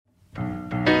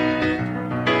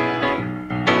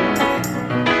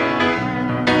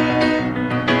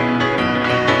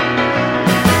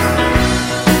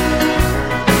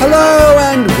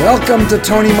Welcome to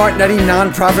Tony Martignetti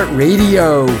Nonprofit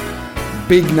Radio.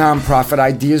 Big nonprofit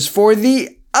ideas for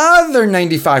the other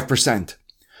 95%.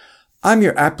 I'm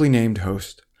your aptly named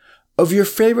host of your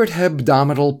favorite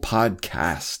hebdomadal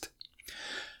podcast.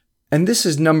 And this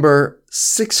is number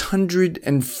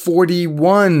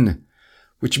 641,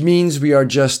 which means we are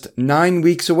just 9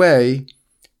 weeks away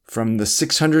from the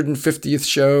 650th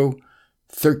show,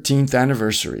 13th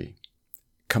anniversary,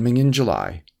 coming in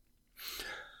July.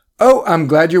 Oh, I'm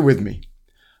glad you're with me.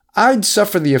 I'd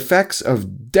suffer the effects of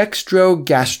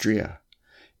dextrogastria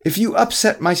if you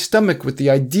upset my stomach with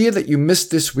the idea that you missed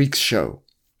this week's show.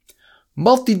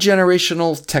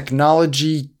 Multigenerational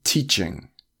technology teaching.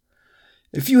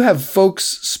 If you have folks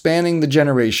spanning the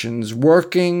generations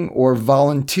working or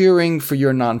volunteering for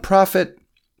your nonprofit,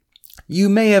 you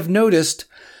may have noticed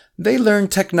they learn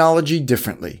technology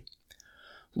differently.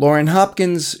 Lauren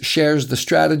Hopkins shares the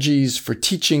strategies for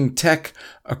teaching tech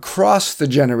across the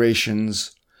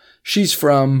generations. She's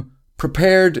from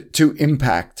Prepared to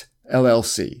Impact,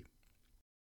 LLC.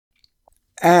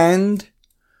 And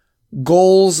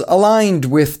goals aligned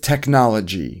with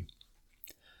technology.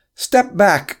 Step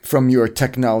back from your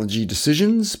technology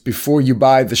decisions before you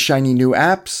buy the shiny new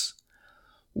apps.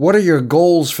 What are your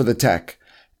goals for the tech?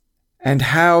 And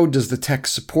how does the tech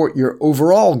support your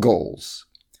overall goals?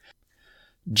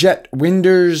 Jet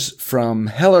Winders from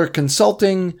Heller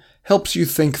Consulting helps you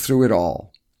think through it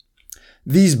all.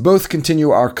 These both continue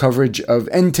our coverage of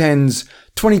N10's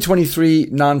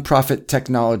 2023 Nonprofit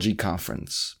Technology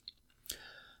Conference.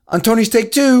 On Tony's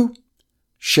Take 2,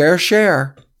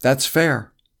 share, that's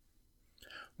fair.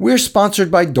 We're sponsored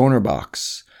by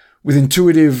DonorBox. With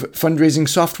intuitive fundraising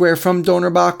software from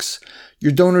DonorBox,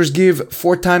 your donors give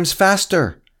 4 times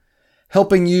faster,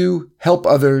 helping you help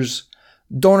others.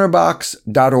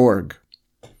 DonorBox.org.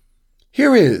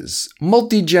 Here is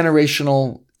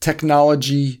multi-generational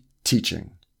technology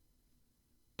teaching.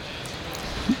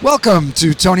 Welcome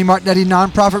to Tony Martignetti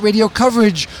Nonprofit Radio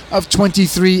coverage of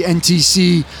 23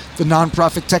 NTC, the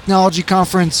Nonprofit Technology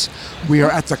Conference. We are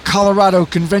at the Colorado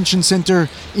Convention Center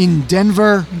in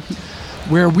Denver,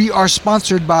 where we are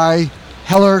sponsored by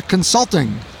Heller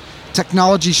Consulting,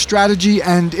 technology strategy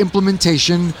and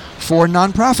implementation for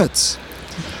nonprofits.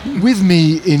 With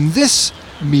me in this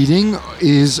meeting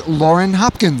is Lauren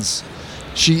Hopkins.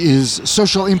 She is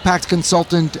social impact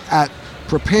consultant at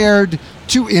Prepared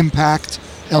to Impact,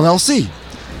 LLC.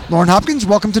 Lauren Hopkins,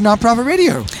 welcome to Nonprofit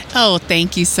Radio. Oh,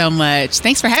 thank you so much.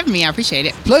 Thanks for having me. I appreciate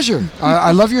it. Pleasure.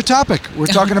 I love your topic. We're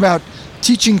talking about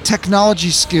teaching technology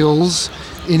skills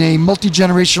in a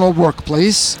multi-generational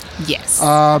workplace. Yes.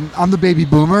 I'm the baby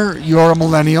boomer. You're a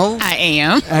millennial. I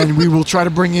am. And we will try to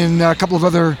bring in a couple of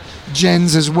other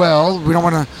gens as well. We don't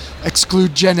want to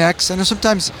exclude Gen X. I know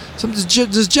sometimes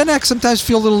does Gen X sometimes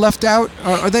feel a little left out?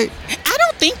 Are they? I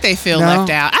don't think they feel left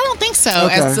out. I don't think so.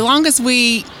 Okay. As long as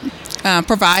we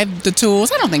provide the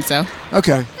tools, I don't think so.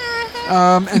 Okay.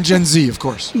 And Gen Z, of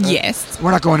course. Yes.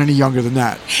 We're not going any younger than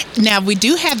that. Now, we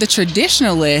do have the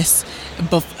traditionalists,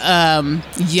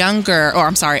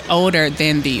 older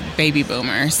than the baby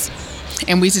boomers.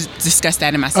 And we discussed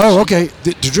that in my session. Oh, okay.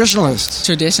 The traditionalists.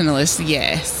 Traditionalists,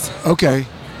 yes. Okay.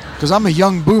 Because I'm a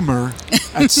young boomer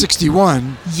at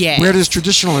 61. Yes. Where does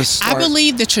traditionalists start? I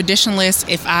believe the traditionalists,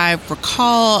 if I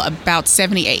recall, about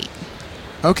 78.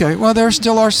 Okay. Well, there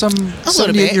still are some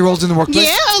 78-year-olds in the workplace.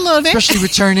 Yeah, a little bit. Especially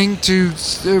returning to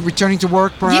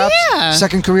work, perhaps. Yeah.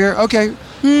 Second career. Okay.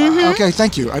 Mm-hmm. Okay.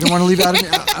 Thank you. I don't want to leave out.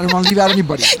 I don't want to leave out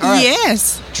anybody. All right.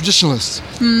 Yes. Traditionalists.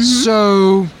 Mm-hmm.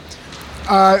 So.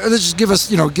 Let's just give us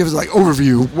like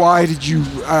overview. Why do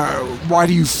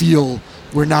you feel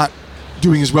we're not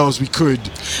doing as well as we could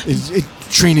in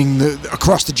training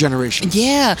across the generations?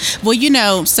 Yeah.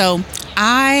 Well, so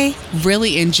I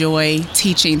really enjoy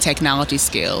teaching technology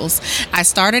skills.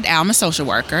 I'm a social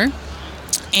worker,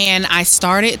 and I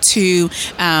started to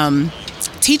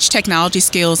teach technology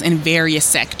skills in various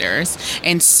sectors.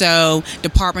 And so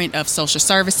Department of Social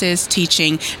Services,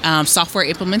 teaching software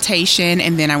implementation,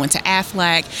 and then I went to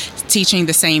AFLAC teaching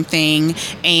the same thing,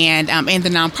 and in the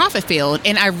nonprofit field.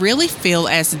 And I really feel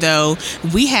as though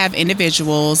we have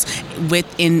individuals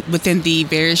within the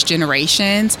various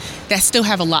generations that still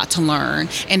have a lot to learn.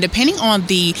 And depending on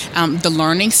the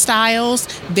learning styles,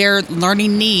 their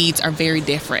learning needs are very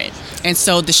different. And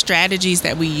so the strategies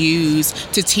that we use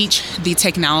to teach the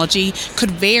technology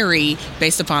could vary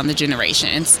based upon the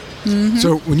generations. Mm-hmm.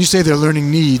 So when you say their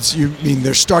learning needs, you mean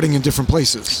they're starting in different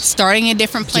places? Starting in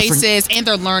different places, and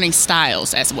their learning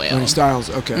styles as well. Learning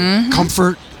styles, okay. Mm-hmm.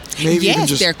 Comfort? Maybe yes, even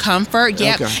just their comfort.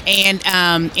 Yep. Okay.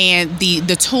 And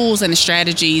the tools and the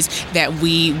strategies that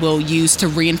we will use to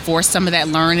reinforce some of that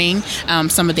learning,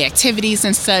 some of the activities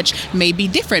and such may be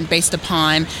different based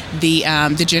upon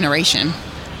the generation.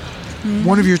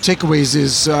 One of your takeaways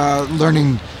is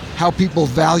learning how people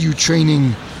value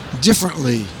training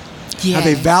differently. Yes. How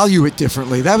they value it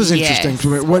differently. That was interesting Yes. to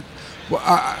me.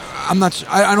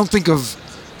 I don't think of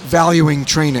valuing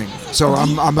training. So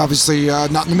I'm obviously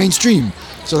not in the mainstream.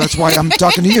 So that's why I'm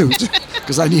talking to you,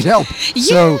 because I need help. Yeah.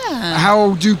 So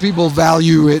how do people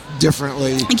value it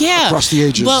differently across the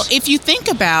ages? Well, if you think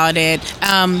about it,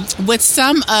 with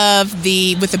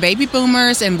the baby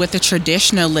boomers and with the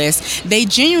traditionalists, they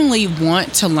genuinely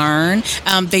want to learn.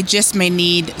 They just may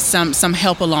need some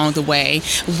help along the way.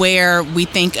 Where we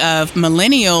think of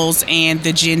millennials and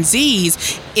the Gen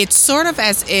Zs, it's sort of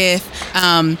as if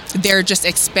they're just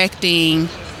expecting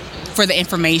for the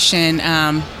information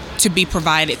to be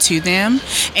provided to them.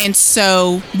 And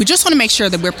so we just want to make sure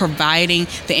that we're providing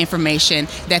the information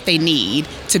that they need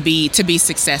to be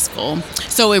successful.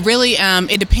 So it really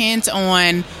it depends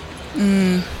on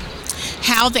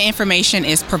how the information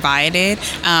is provided,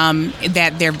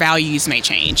 that their values may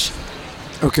change.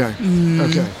 Okay.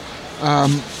 Okay.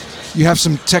 You have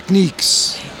some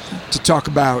techniques to talk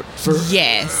about for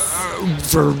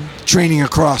for training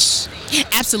across.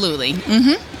 Absolutely.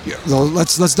 Mm-hmm. Yeah, well,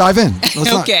 let's dive in.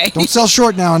 Okay. Don't sell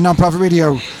short now on Nonprofit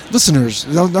Radio listeners.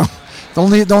 Don't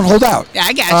hold out.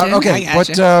 I got you. Okay. I got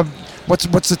you.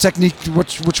 What's the technique?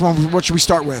 Which one? What should we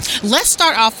start with? Let's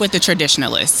start off with the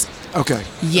traditionalists. Okay.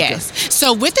 Yes. Okay.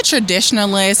 So with the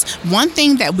traditionalists, one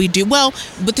thing that we do, well,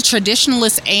 with the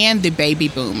traditionalists and the baby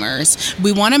boomers,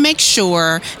 we want to make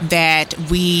sure that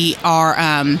we are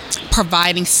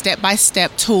providing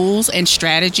step-by-step tools and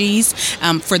strategies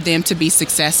for them to be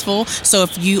successful. So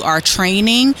if you are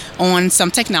training on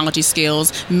some technology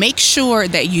skills, make sure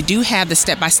that you do have the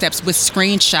step-by-steps with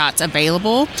screenshots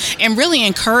available, and really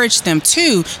encourage them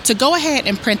to go ahead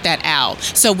and print that out.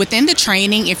 So within the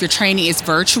training, if your training is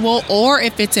virtual or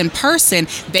if it's in person,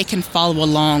 they can follow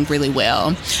along really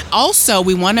well. Also,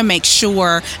 we want to make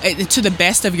sure, to the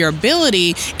best of your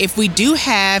ability, if we do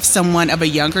have someone of a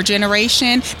younger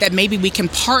generation, that maybe we can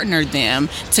partner them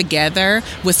together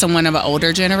with someone of an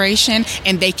older generation,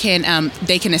 and they can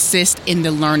assist in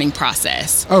the learning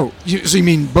process. Oh, so you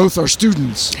mean both are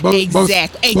students?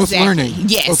 Exactly. Both learning?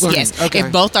 Yes, both learning. yes. Okay.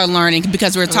 If both are learning,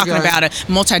 because we're talking about a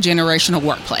multi-generational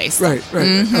workplace. Right.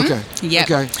 Mm-hmm. Okay. Yep.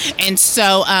 Okay. And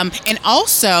so, and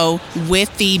also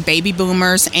with the baby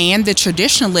boomers and the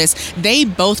traditionalists, they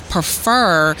both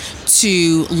prefer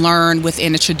to learn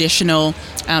within a traditional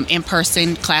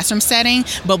in-person classroom setting,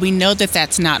 but we know that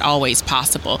that's not always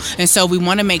possible. And so we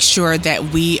want to make sure that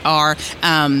we are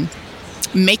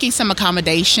making some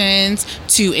accommodations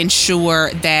to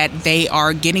ensure that they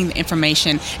are getting the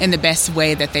information in the best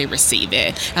way that they receive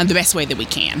it, the best way that we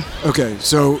can. Okay,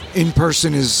 so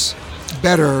in-person is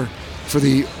better for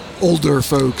the older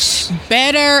folks.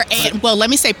 Better, and well, let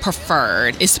me say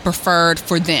preferred. It's preferred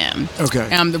for them. Okay.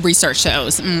 The research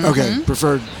shows. Mm-hmm. Okay,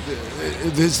 preferred.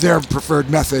 It's their preferred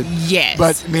method. Yes.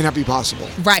 But it may not be possible.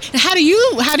 Right. How do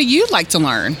you like to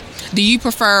learn? Do you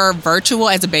prefer virtual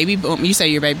as a baby boomer? You say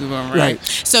you're a baby boomer, right?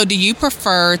 So do you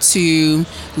prefer to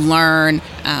learn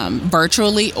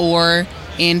virtually or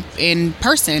in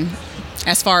person,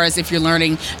 as far as if you're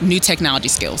learning new technology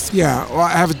skills? Yeah, well,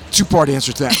 I have a two-part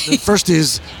answer to that. The first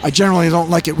is I generally don't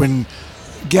like it when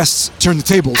guests turn the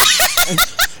tables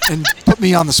and put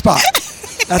me on the spot.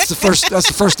 That's the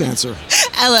first answer.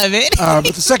 I love it.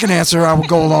 But the second answer, I will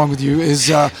go along with you, is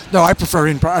no, I prefer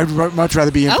I'd much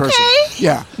rather be in person.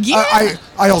 Yeah.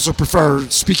 I also prefer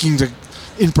speaking to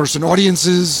in-person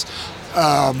audiences.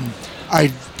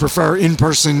 I prefer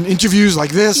in-person interviews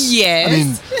like this. Yes. I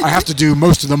mean, I have to do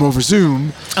most of them over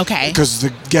Zoom. Okay. Because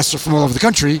the guests are from all over the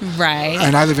country. Right.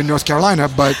 And I live in North Carolina,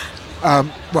 but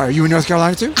why, are you in North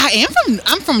Carolina too?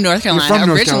 I'm from North Carolina. You're from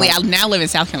North Originally, Carolina. I now live in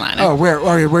South Carolina. Oh, where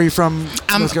are you from?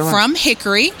 I'm North Carolina? from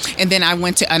Hickory, and then I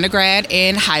went to undergrad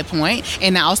in High Point,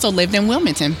 and I also lived in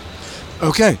Wilmington.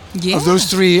 Okay. Yeah. Of those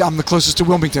three, I'm the closest to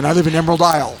Wilmington. I live in Emerald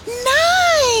Isle.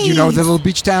 Nice. You know the little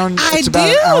beach town? It's about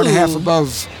an hour and a half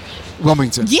above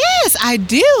Wilmington. Yes, I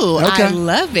do. Okay. I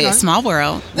love it. Okay. Small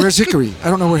world. Where's Hickory? I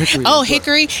don't know where Hickory is. Oh,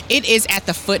 Hickory. It is at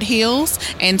the foothills,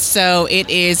 and so it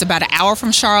is about an hour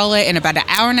from Charlotte and about an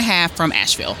hour and a half from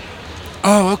Asheville.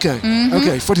 Oh, okay. Mm-hmm.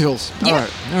 Okay, foothills. Yeah.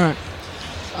 All right.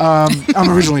 I'm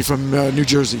originally from New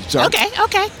Jersey. So.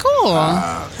 Okay, cool.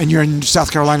 And you're in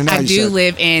South Carolina now, I you do said?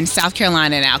 live in South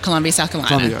Carolina now, Columbia, South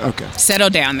Carolina. Columbia, okay.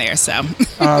 Settled down there, so.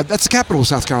 That's the capital of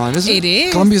South Carolina, isn't it? It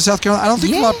is. Columbia, South Carolina. I don't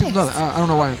think a lot of people know Yes. that. I don't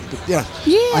know why. But yeah.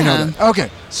 Yeah. I know that. Okay.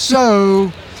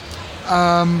 So,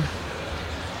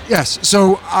 yes.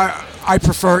 So I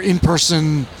prefer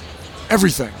in-person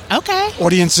everything. Okay.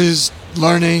 Audiences,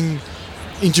 learning,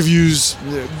 interviews,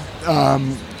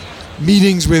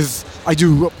 meetings with. I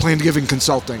do planned giving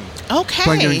consulting. Okay.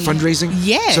 Planned giving fundraising.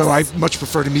 Yes. So I much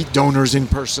prefer to meet donors in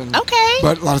person. Okay.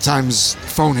 But a lot of times,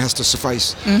 phone has to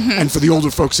suffice. Mm-hmm. And for the older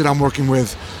folks that I'm working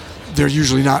with, they're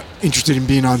usually not interested in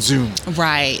being on Zoom.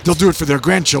 Right. They'll do it for their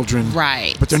grandchildren.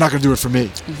 Right. But they're not going to do it for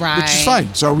me. Right. Which is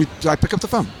fine. So I pick up the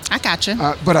phone. I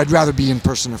gotcha. But I'd rather be in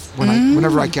person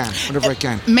whenever I can.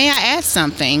 May I add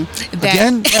something? That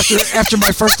Again, after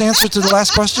my first answer to the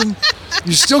last question,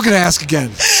 you're still going to ask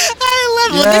again. I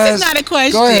love it. Well, this is not a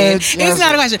question. Go ahead. It's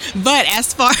not a question. But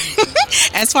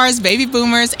as far as baby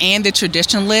boomers and the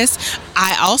traditionalists,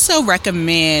 I also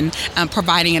recommend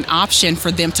providing an option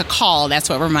for them to call. That's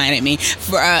what reminded me.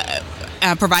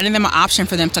 Providing them an option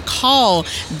for them to call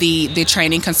the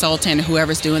training consultant,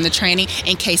 whoever's doing the training,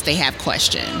 in case they have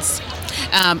questions.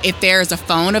 If there's a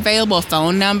phone available, a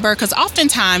phone number, because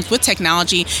oftentimes with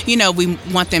technology, we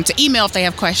want them to email if they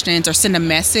have questions or send a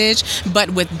message.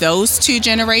 But with those two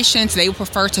generations, they would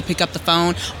prefer to pick up the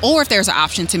phone, or if there's an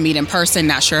option to meet in person.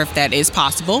 Not sure if that is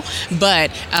possible,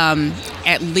 but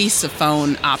at least a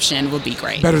phone option would be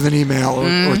great. Better than email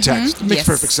or text. It makes Yes.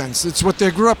 perfect sense. It's what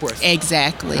they grew up with.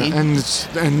 Exactly. And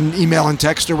email and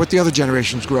text are what the other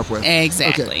generations grew up with.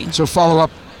 Exactly. Okay. So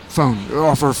follow-up phone.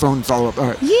 Offer phone follow-up. All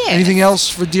right. Yes. Anything else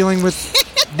for dealing with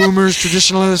boomers,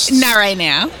 traditionalists? Not right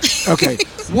now. Okay.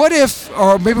 What if,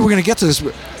 or maybe we're going to get to this,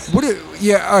 but what if,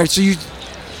 yeah, all right, so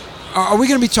are we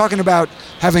going to be talking about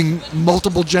having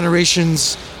multiple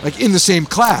generations like in the same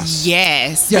class?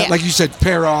 Yes. Yeah, like you said,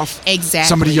 pair off. Exactly.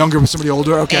 Somebody younger with somebody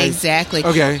older. Okay. Exactly.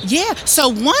 Okay. Yeah. So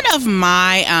one of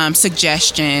my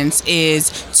suggestions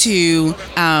is to,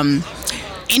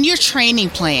 in your training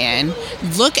plan,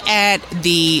 look at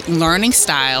the learning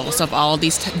styles of all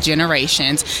these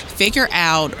generations, figure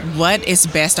out what is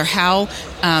best or how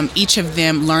each of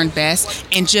them learn best,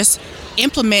 and just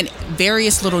implement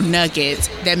various little nuggets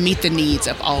that meet the needs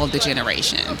of all of the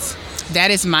generations.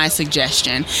 That is my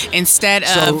suggestion. Instead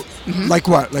of... like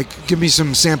what? Like, give me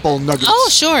some sample nuggets. Oh,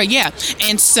 sure, yeah.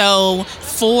 And so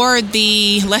for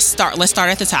the... Let's start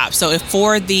at the top. So if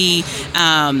for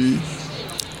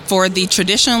the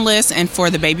traditionalists and for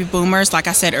the baby boomers, like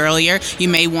I said earlier, you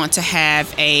may want to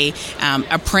have a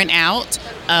printout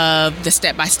of the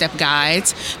step-by-step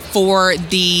guides. For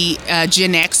the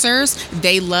Gen Xers,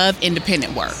 they love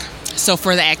independent work. So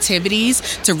for the activities,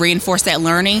 to reinforce that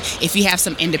learning, if you have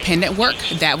some independent work,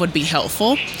 that would be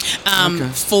helpful.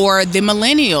 For the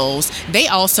millennials, they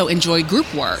also enjoy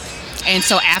group work. And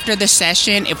so after the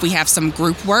session, if we have some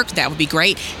group work, that would be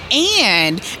great.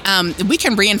 And we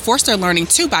can reinforce their learning,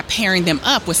 too, by pairing them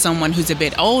up with someone who's a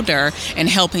bit older and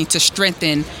helping to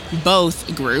strengthen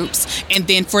both groups. And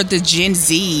then for the Gen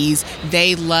Zs,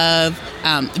 they love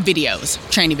videos,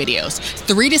 training videos.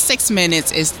 3 to 6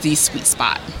 minutes is the sweet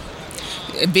spot.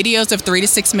 Videos of 3 to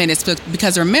 6 minutes,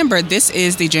 because remember, this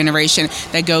is the generation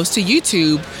that goes to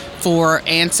YouTube for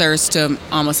answers to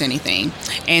almost anything.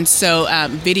 And so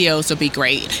videos will be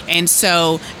great. And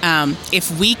so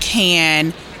if we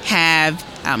can have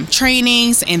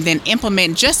trainings and then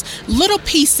implement just little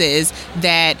pieces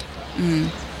that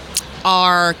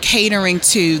are catering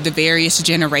to the various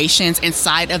generations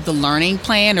inside of the learning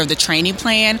plan or the training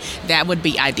plan, that would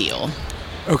be ideal.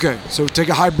 Okay, so take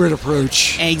a hybrid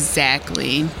approach.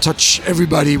 Exactly. Touch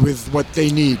everybody with what they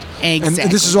need. Exactly.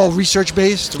 And this is all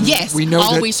research-based? Yes, we know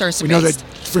all that, research-based. We know that,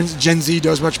 for instance, Gen Z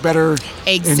does much better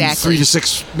in 3 to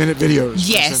 6 minute videos.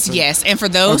 Yes. And for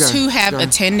those who have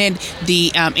attended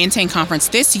the Intane conference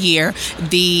this year,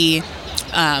 the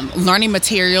learning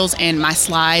materials and my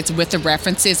slides with the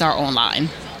references are online.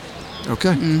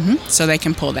 Okay. So they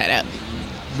can pull that up.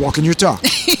 Walking your talk.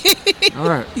 All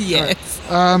right. Yes.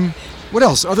 All right. What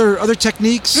else? Other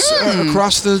techniques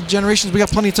across the generations? We got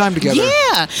plenty of time together.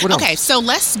 Yeah. What else? Okay, so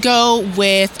let's go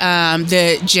with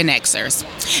the Gen Xers.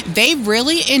 They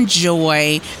really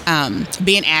enjoy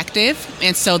being active,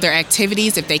 and so their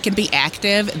activities, if they can be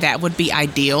active, that would be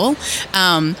ideal.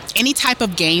 Any type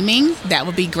of gaming, that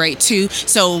would be great too.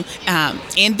 So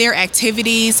in their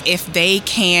activities, if they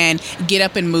can get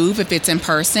up and move, if it's in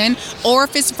person, or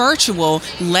if it's virtual,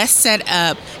 let's set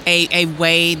up a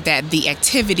way that the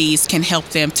activities can help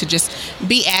them to just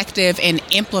be active and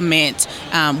implement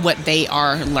what they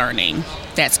are learning.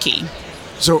 That's key.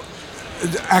 So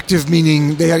active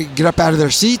meaning they get up out of their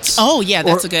seats? Oh, yeah,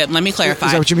 that's a good. Let me clarify.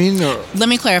 Is that what you mean? Or? Let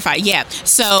me clarify. Yeah.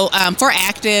 So for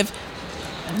active,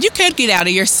 you could get out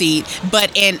of your seat,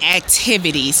 but in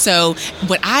activity. So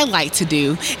what I like to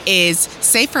do is,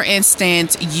 say for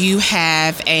instance, you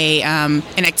have an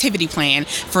activity plan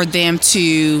for them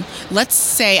to, let's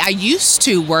say I used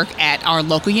to work at our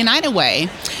local United Way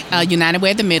of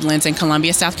the Midlands in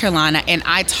Columbia, South Carolina, and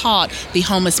I taught the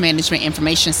homeless management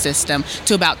information system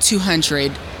to about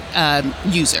 200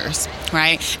 users,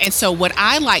 right? And so what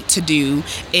I like to do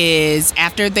is,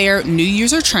 after their new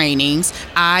user trainings,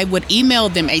 I would email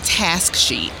them a task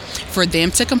sheet for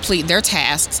them to complete their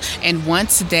tasks. And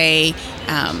once they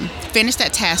finish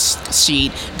that task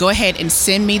sheet, go ahead and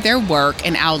send me their work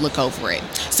and I'll look over it.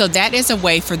 So that is a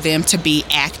way for them to be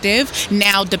active.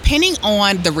 Now, depending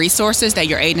on the resources that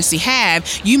your agency have,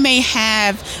 you may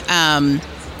have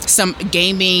some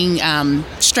gaming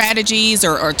strategies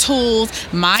or tools.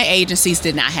 My agencies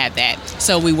did not have that,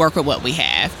 so we work with what we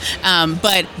have.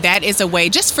 But that is a way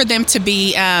just for them to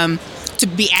be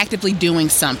actively doing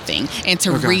something and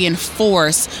to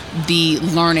reinforce the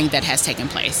learning that has taken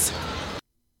place.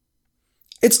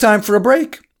 It's time for a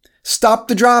break. Stop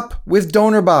the drop with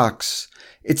DonorBox.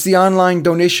 It's the online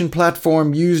donation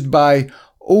platform used by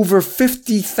over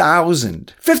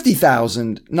 50,000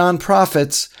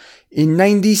 nonprofits in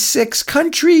 96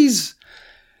 countries.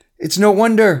 It's no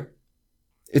wonder.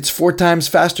 It's 4 times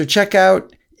faster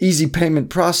checkout, easy payment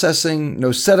processing,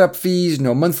 no setup fees,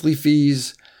 no monthly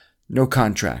fees, no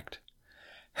contract.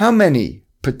 How many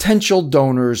potential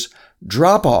donors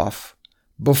drop off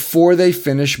before they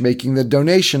finish making the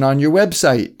donation on your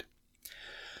website?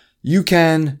 You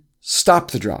can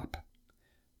stop the drop.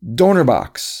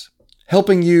 DonorBox,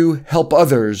 helping you help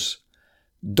others.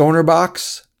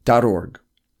 DonorBox.org.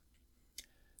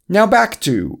 Now back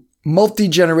to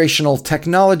multi-generational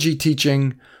technology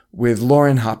teaching with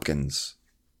Lauren Hopkins.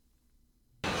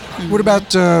 What about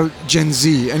Gen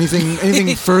Z?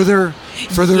 Anything further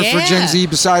for Gen Z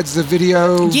besides the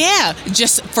video? Yeah,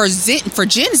 just for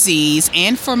Gen Zs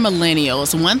and for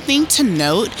millennials, one thing to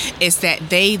note is that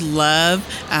they love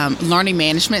learning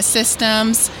management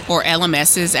systems, or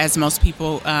LMSs, as most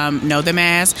people know them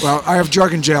as. Well, I have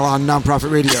Jargon Jail on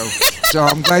Nonprofit Radio, so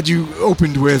I'm glad you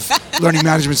opened with learning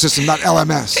management system, not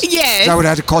LMS. Yes. I would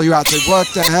have to call you out and say, what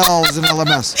the hell is an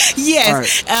LMS?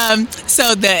 Yes. Right.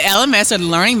 So the LMS, or the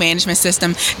learning management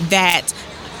system, that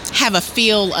have a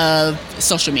feel of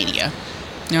social media.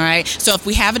 All right. So if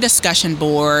we have a discussion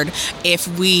board, if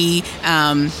we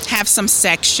have some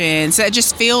sections that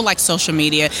just feel like social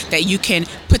media, that you can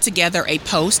put together a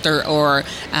post or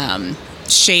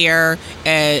share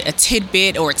a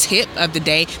tidbit or a tip of the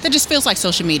day that just feels like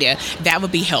social media, that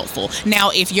would be helpful. Now,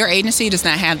 if your agency does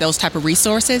not have those type of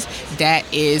resources, that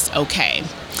is okay.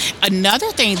 Another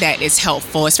thing that is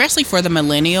helpful, especially for the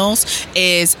millennials,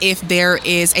 is if there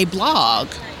is a blog.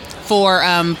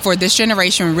 For this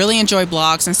generation, really enjoy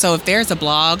blogs. And so if there's a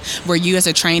blog where you as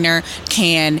a trainer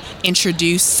can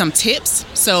introduce some tips.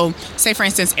 So say, for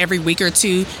instance, every week or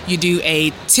two, you do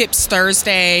a Tips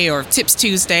Thursday or Tips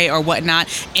Tuesday or whatnot,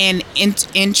 and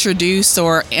introduce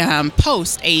or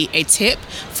post a tip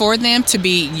for them to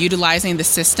be utilizing the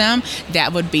system,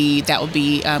 that would be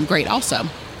great also.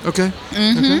 Okay.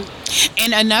 Mm-hmm. Okay.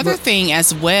 And another thing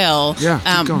as well,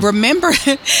 remember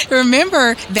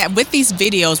that with these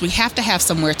videos, we have to have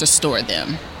somewhere to store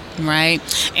them, right?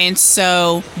 And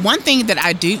so one thing that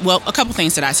I do, well, a couple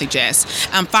things that I suggest,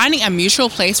 finding a mutual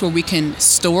place where we can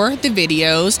store the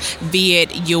videos, be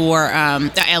it your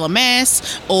the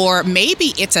LMS, or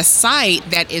maybe it's a site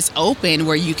that is open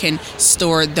where you can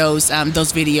store those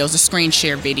videos, the screen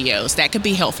share videos. That could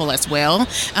be helpful as well.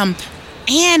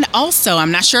 And also,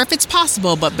 I'm not sure if it's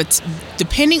possible, but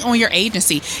depending on your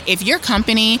agency, if your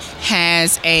company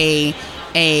has a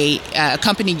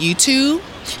company YouTube,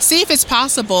 see if it's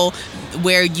possible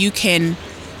where you can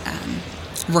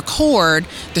record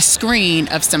the screen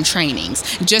of some trainings,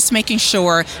 just making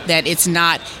sure that it's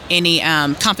not any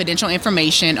confidential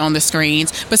information on the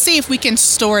screens, but see if we can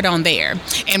store it on there.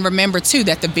 And remember too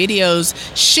that the videos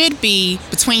should be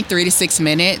between 3 to 6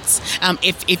 minutes.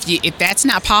 If that's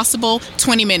not possible,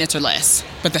 20 minutes or less,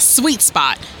 but the sweet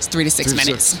spot is 3 to 6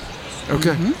 minutes. Okay.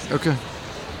 Mm-hmm. Okay.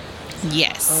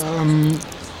 Yes.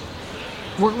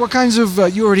 What kinds of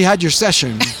you already had your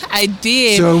session? I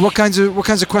did. So what kinds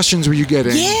of questions were you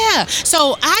getting? Yeah.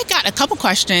 So I got a couple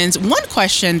questions. One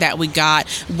question that we got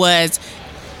was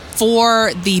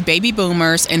for the baby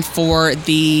boomers and for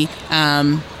the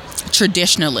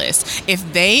traditionalists,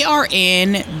 if they are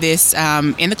in this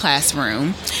in the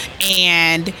classroom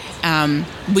and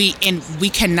we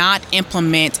cannot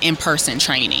implement in-person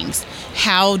trainings,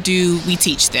 how do we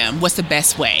teach them? What's the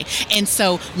best way? And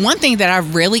so one thing that I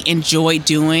really enjoy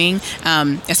doing,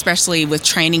 especially with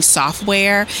training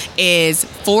software, is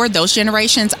for those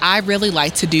generations, I really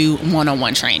like to do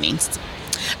one-on-one trainings.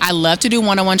 I love to do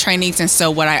one-on-one trainings, and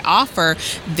so what I offer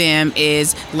them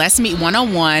is let's meet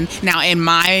one-on-one. Now, in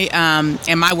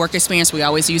my work experience, we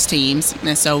always use Teams,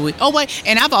 and so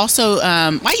and I've also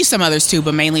I use some others too,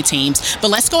 but mainly Teams. But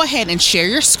let's go ahead and share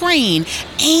your screen.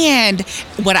 And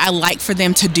what I like for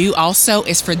them to do also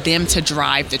is for them to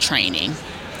drive the training.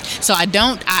 So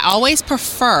I always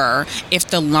prefer if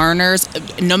the learners,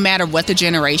 no matter what the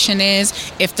generation is,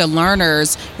 if the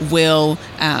learners will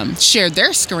share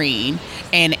their screen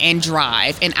and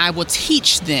drive, and I will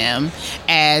teach them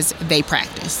as they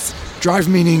practice. Drive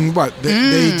meaning what?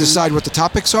 They decide what the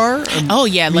topics are? Oh,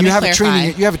 yeah. Let me clarify.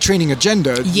 You have a training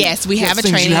agenda. Yes, we have a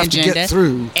training agenda. To get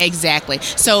through. Exactly.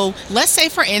 So let's say,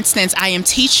 for instance, I am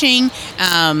teaching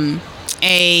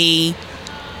a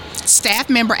staff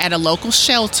member at a local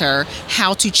shelter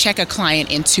how to check a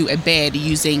client into a bed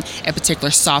using a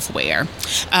particular software.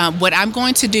 What I'm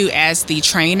going to do as the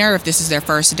trainer, if this is their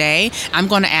first day, I'm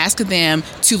going to ask them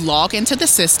to log into the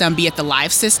system, be it the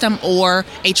live system or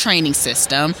a training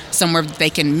system, somewhere they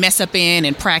can mess up in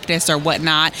and practice or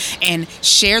whatnot, and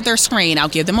share their screen. I'll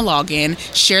give them a login,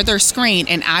 share their screen,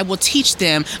 and I will teach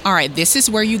them, all right, this is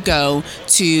where you go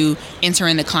to enter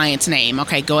in the client's name.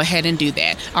 Okay, go ahead and do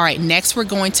that. All right, next we're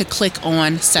going to click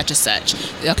on such and such.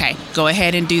 Okay, go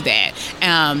ahead and do that.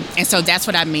 And so that's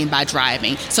what I mean by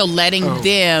driving. So letting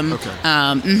them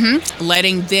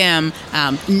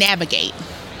navigate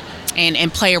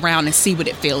and play around and see what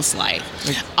it feels like.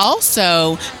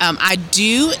 Also, I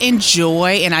do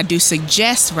enjoy and I do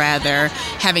suggest rather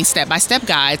having step-by-step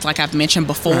guides like I've mentioned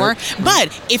before. Right.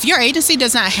 But if your agency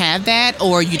does not have that,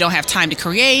 or you don't have time to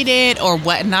create it or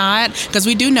whatnot, because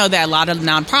we do know that a lot of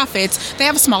nonprofits, they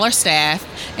have a smaller staff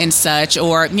and such,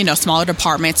 or smaller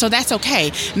departments, so that's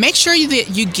okay. Make sure that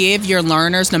you give your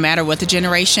learners, no matter what the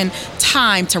generation,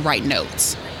 time to write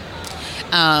notes.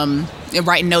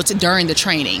 Write notes during the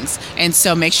trainings, and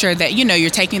so make sure that you're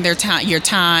taking your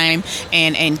time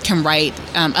and can write,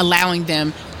 allowing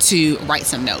them to write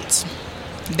some notes.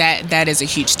 That is a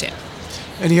huge tip.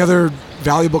 Any other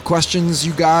valuable questions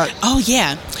you got? Oh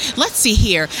yeah, let's see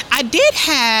here. I did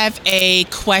have a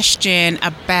question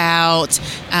about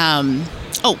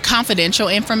confidential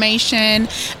information.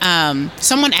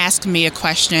 Someone asked me a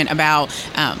question about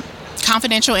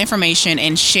confidential information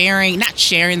and not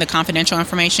sharing the confidential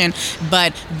information,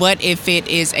 but what if it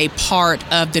is a part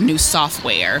of the new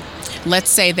software?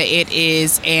 Let's say that it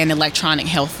is an electronic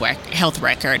health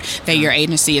record that your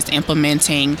agency is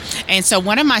implementing. And so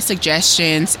one of my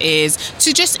suggestions is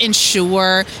to just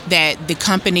ensure that the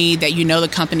company, that the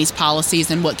company's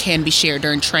policies and what can be shared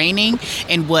during training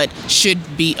and what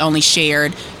should be only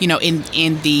shared,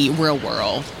 in the real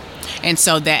world. And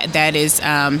so that is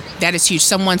huge.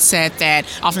 Someone said that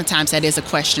oftentimes that is a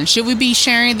question. Should we be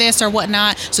sharing this or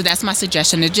whatnot? So that's my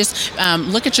suggestion, to just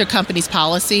look at your company's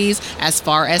policies as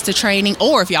far as the training,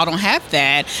 or if y'all don't have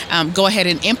that, go ahead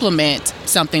and implement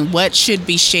something. What should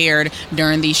be shared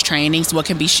during these trainings? What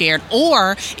can be shared?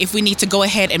 Or if we need to go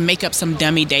ahead and make up some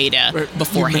dummy data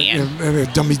beforehand. A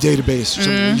dummy database or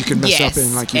something you can mess up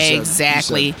in, like you said.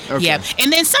 Exactly. Okay. Yeah.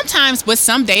 And then sometimes with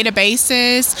some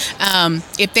databases,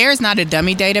 if there's not a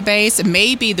dummy database,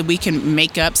 maybe that we can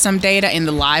make up some data in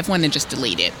the live one and just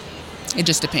delete it. It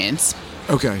just depends.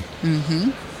 Okay.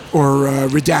 Or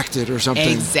redact it or something.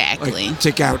 Exactly. Like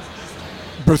take out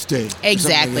birthday.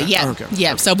 Exactly. Like yeah. Okay.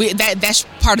 Yeah. So that's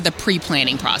part of the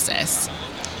pre-planning process.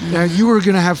 Now you were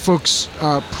going to have folks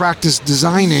practice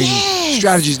designing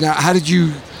strategies. Now, how did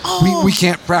you? We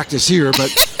can't practice here, but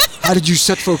how did you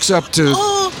set folks up to?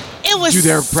 It was do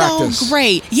their practice. So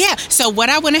great. Yeah. So what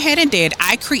I went ahead and did,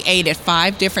 I created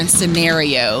 5 different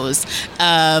scenarios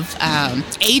of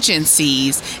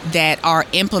agencies that are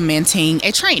implementing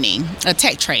a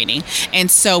tech training.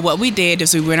 And so what we did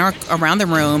is we went around the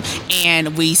room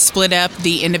and we split up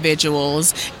the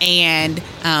individuals, and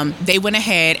they went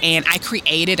ahead and I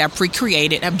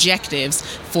pre-created objectives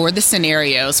for the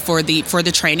scenarios for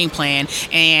the training plan,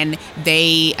 and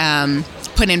they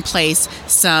put in place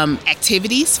some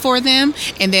activities for them,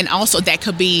 and then also that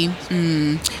could be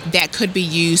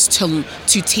used to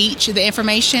teach the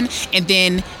information, and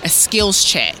then a skills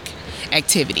check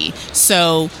activity.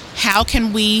 So how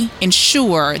can we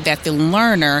ensure that the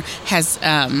learner has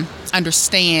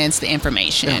understands the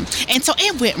information? Yeah. And so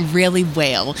it went really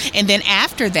well. And then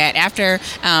after that, after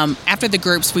the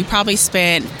groups, we probably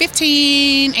spent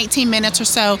 18 minutes or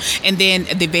so, and then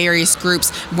the various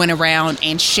groups went around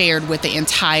and shared with the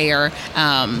entire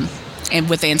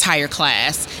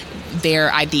class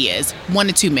their ideas, 1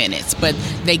 to 2 minutes. But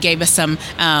they gave us some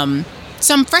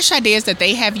fresh ideas that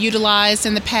they have utilized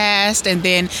in the past, and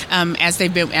then as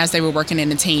they were working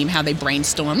in a team, how they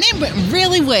brainstormed. It went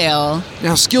really well.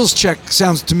 Now, skills check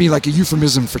sounds to me like a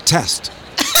euphemism for test.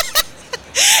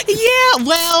 Yeah,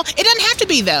 well, it doesn't have to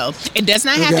be, though. It does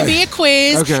not have to be a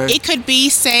quiz. Okay. It could be,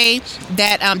 say,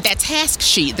 that task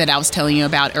sheet that I was telling you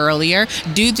about earlier.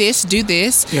 Do this,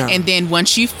 and then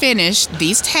once you finish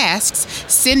these tasks,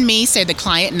 send me, say, the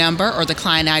client number or the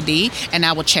client ID, and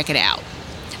I will check it out.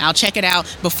 I'll check it out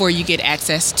before you get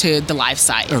access to the live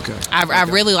site. Okay. I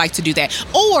really like to do that.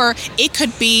 Or it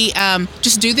could be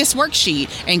just do this worksheet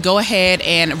and go ahead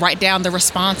and write down the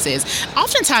responses.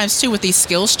 Oftentimes, too, with these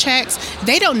skills checks,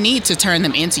 they don't need to turn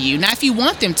them into you. Now, if you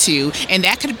want them to, and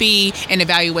that could be an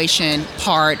evaluation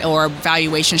part or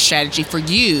evaluation strategy for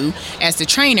you as the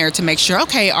trainer to make sure,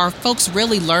 okay, are folks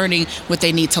really learning what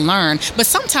they need to learn? But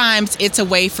sometimes it's a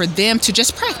way for them to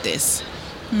just practice.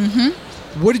 Mm-hmm.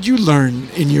 What did you learn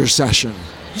in your session?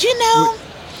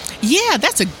 Yeah,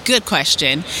 that's a good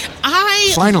question.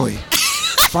 Finally,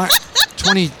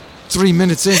 23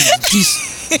 minutes in,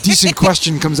 decent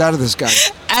question comes out of this guy.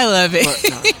 I love it.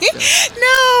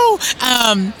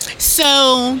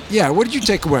 Yeah, what did you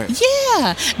take away?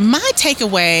 Yeah, my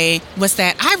takeaway was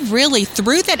that I really,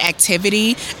 through that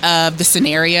activity of the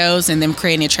scenarios and them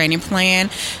creating a training plan,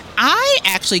 I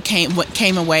actually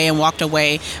came away and walked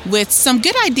away with some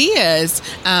good ideas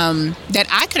that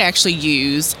I could actually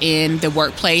use in the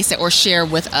workplace or share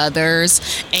with others.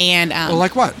 And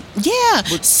like what? Yeah.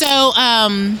 So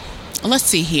let's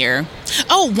see here.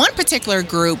 Oh, one particular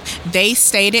group, they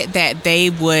stated that they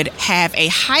would have a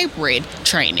hybrid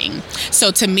training.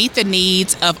 So to meet the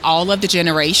needs of all of the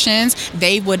generations,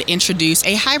 they would introduce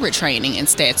a hybrid training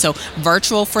instead. So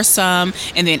virtual for some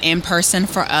and then in person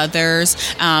for others.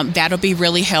 That'll be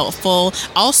really helpful.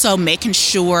 Also making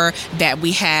sure that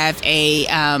we have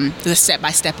the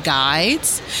step-by-step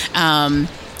guides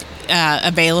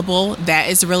available. That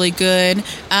is really good.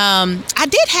 I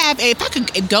did have, if I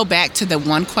could go back to the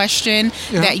one question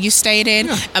that you stated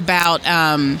about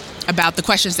the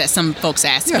questions that some folks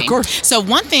asked me. Yeah, of course. So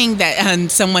one thing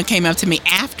that someone came up to me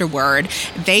afterward,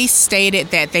 they stated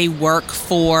that they work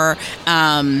for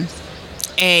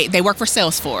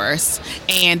Salesforce,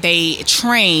 and they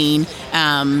train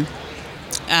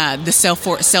the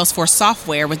Salesforce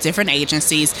software with different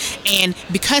agencies. And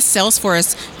because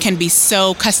Salesforce can be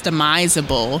so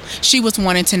customizable, she was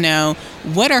wanting to know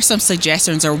what are some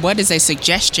suggestions, or what is a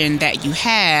suggestion that you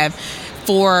have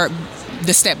for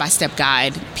the step-by-step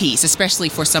guide piece, especially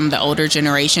for some of the older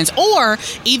generations, or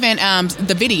even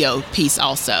the video piece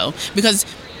also. Because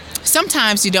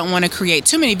sometimes you don't want to create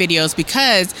too many videos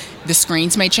because the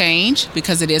screens may change,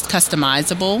 because it is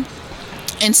customizable.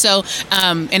 And so,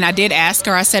 and I did ask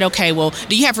her, I said, okay, well,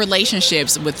 do you have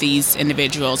relationships with these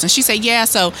individuals? And she said, yeah.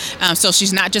 So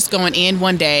she's not just going in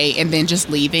one day and then just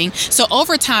leaving. So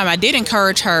over time, I did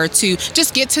encourage her to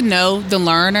just get to know the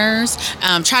learners,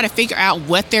 try to figure out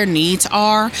what their needs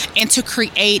are, and to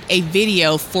create a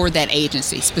video for that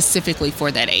agency, specifically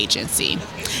for that agency.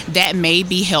 That may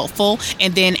be helpful.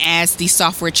 And then as the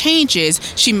software changes,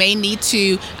 she may need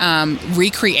to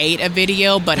recreate a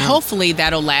video, but hopefully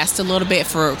that'll last a little bit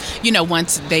for,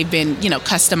 once they've been,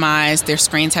 customized, their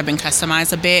screens have been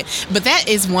customized a bit. But that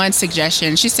is one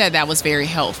suggestion. She said that was very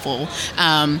helpful.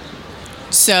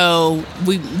 So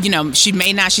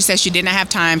she said she did not have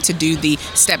time to do the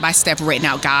step-by-step written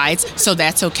out guides, so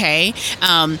that's okay.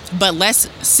 But let's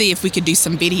see if we could do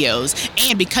some videos.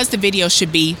 And because the video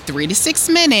should be 3 to 6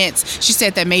 minutes, she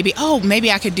said that maybe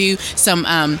I could do some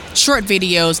short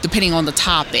videos depending on the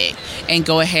topic, and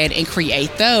go ahead and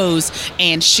create those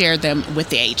and share them with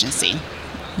the agency.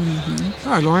 Mm-hmm.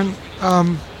 All right, Lauren,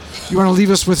 you want to leave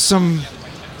us with some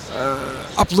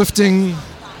uplifting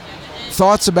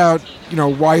thoughts about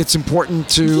why it's important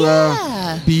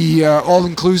to be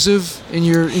all-inclusive in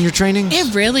your training?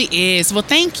 It really is. Well,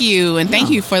 thank you, and thank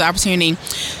you for the opportunity.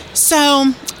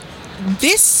 So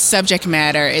This subject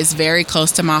matter is very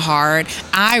close to my heart.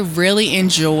 I really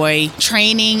enjoy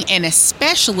training, and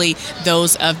especially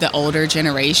those of the older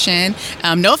generation.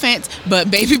 No offense,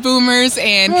 but baby boomers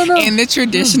and the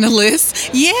traditionalists.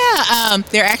 Yeah,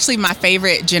 they're actually my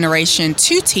favorite generation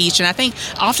to teach. And I think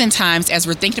oftentimes as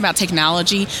we're thinking about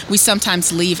technology, we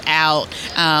sometimes leave out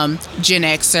Gen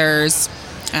Xers,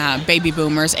 baby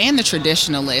boomers, and the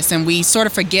traditionalists, and we sort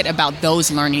of forget about those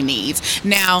learning needs.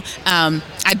 Now,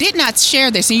 I did not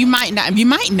share this, and you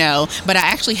might know, but I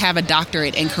actually have a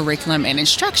doctorate in curriculum and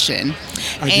instruction.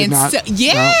 I did not. So,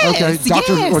 yes, no. Okay,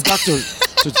 doctor. yes. Or doctor.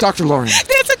 So it's Dr. Lauren.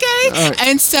 That's okay. Right.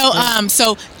 And so,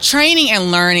 so training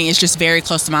and learning is just very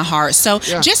close to my heart. So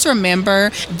just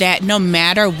remember that no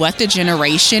matter what the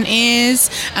generation is,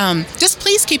 just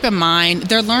please keep in mind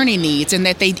their learning needs, and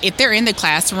that if they're in the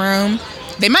classroom,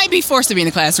 they might be forced to be in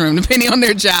the classroom depending on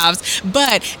their jobs,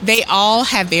 but they all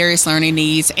have various learning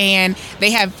needs, and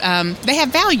they have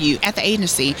value at the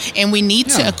agency, and we need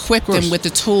to equip them with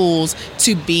the tools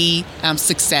to be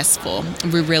successful.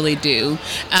 We really do.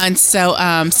 And so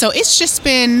it's just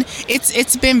been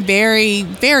it's been very,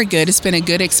 very good. It's been a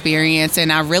good experience,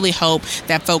 and I really hope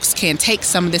that folks can take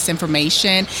some of this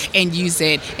information and use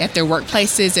it at their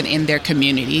workplaces and in their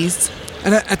communities.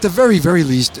 And at the very, very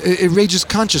least, it raises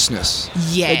consciousness.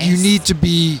 Yes. That you need to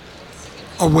be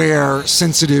aware,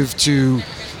 sensitive to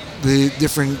the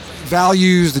different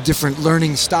values, the different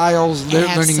learning styles,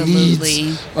 learning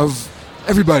needs of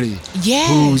everybody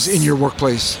who's in your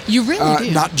workplace. You really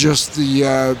do. Not just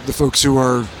the folks who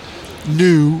are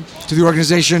new to the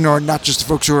organization, or not just the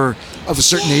folks who are of a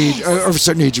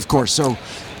certain age, of course. So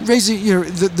raising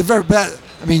the very best.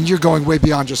 I mean, you're going way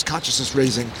beyond just consciousness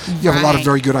raising. You have a lot of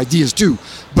very good ideas too,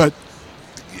 but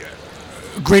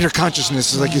greater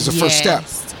consciousness is a first step.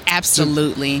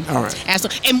 Absolutely. All right.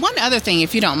 Absolutely. And one other thing,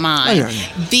 if you don't mind,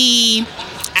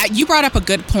 you brought up a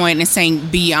good point in saying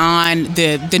beyond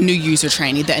the new user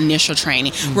training, the initial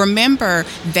training. Remember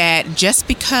that just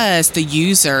because the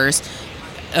users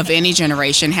of any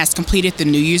generation has completed the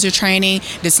new user training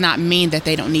does not mean that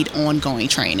they don't need ongoing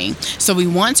training. So we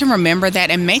want to remember that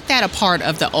and make that a part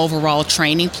of the overall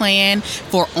training plan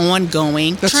for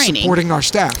ongoing training. That's supporting our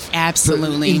staff.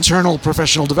 Absolutely. The internal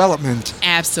professional development.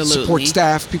 Absolutely. Support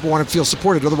staff. People want to feel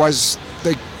supported. Otherwise,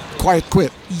 they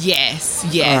quit. Yes.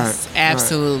 Right.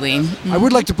 Absolutely. Right. I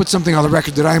would like to put something on the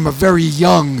record that I am a very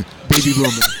young baby boomer.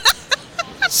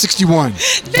 61.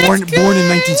 Born in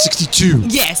 1962.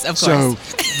 Yes, of course. So,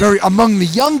 very among the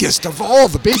youngest of all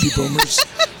the baby boomers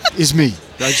is me.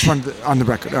 I just wanted on the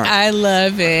record. All right. I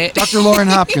love it. Dr. Lauren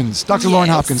Hopkins. Lauren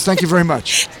Hopkins, thank you very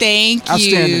much. Thank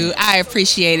you. I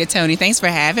appreciate it, Tony. Thanks for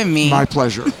having me. My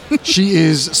pleasure. She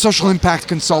is social impact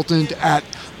consultant at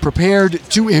Prepared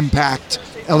to Impact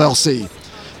LLC.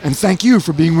 And thank you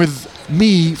for being with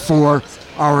me for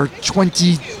our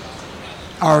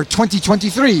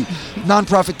 2023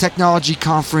 Nonprofit Technology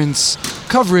Conference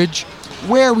coverage,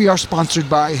 where we are sponsored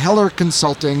by Heller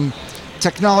Consulting,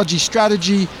 technology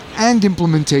strategy and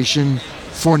implementation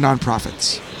for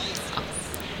nonprofits.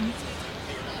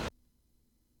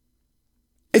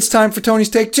 It's time for Tony's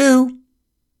Take 2.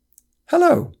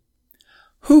 Hello.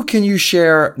 Who can you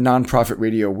share nonprofit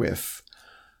radio with?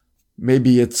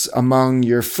 Maybe it's among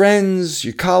your friends,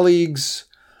 your colleagues.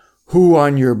 Who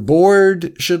on your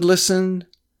board should listen?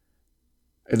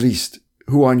 At least,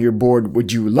 who on your board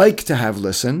would you like to have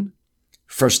listen?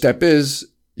 First step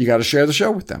is you got to share the show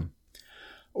with them.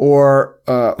 Or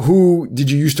who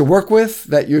did you used to work with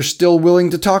that you're still willing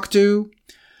to talk to?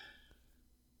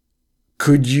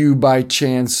 Could you by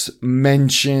chance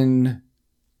mention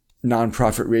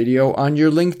nonprofit radio on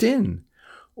your LinkedIn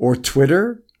or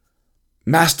Twitter,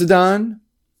 Mastodon?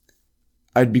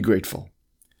 I'd be grateful.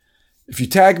 If you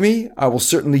tag me, I will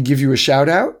certainly give you a shout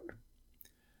out.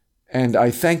 And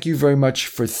I thank you very much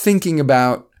for thinking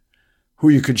about who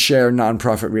you could share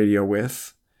nonprofit radio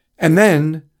with, and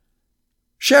then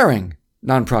sharing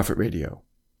nonprofit radio.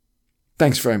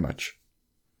 Thanks very much.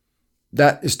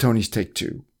 That is Tony's Take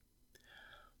 2.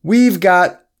 We've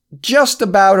got just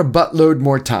about a buttload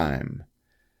more time.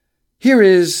 Here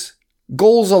is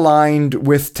Goals Aligned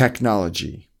with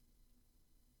Technology.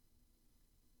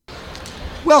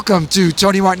 Welcome to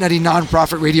Tony Martignetti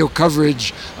Nonprofit Radio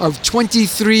coverage of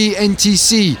 23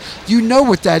 NTC. You know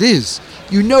what that is.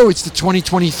 You know it's the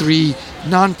 2023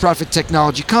 Nonprofit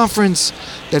Technology Conference,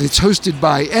 that it's hosted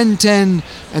by N10,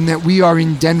 and that we are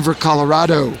in Denver,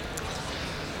 Colorado.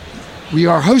 We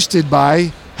are hosted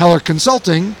by Heller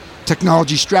Consulting,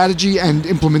 technology strategy and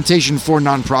implementation for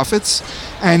nonprofits.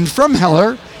 And from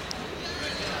Heller,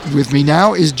 with me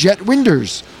now is Jet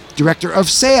Winders, Director of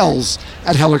Sales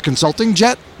at Heller Consulting.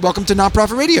 Jet, welcome to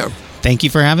Nonprofit Radio. Thank you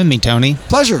for having me, Tony.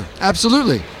 Pleasure.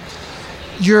 Absolutely.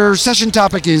 Your session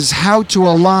topic is how to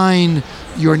align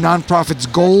your nonprofit's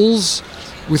goals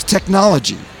with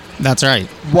technology. That's right.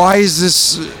 Why is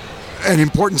this an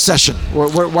important session?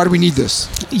 Why do we need this?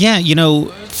 Yeah,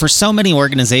 for so many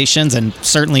organizations, and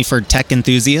certainly for tech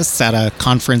enthusiasts at a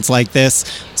conference like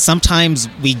this, sometimes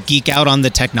we geek out on the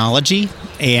technology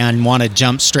and want to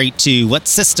jump straight to what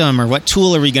system or what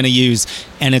tool are we going to use.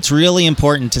 And it's really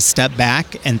important to step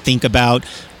back and think about,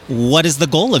 what is the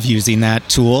goal of using that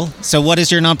tool? So what is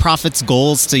your nonprofit's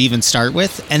goals to even start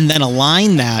with? And then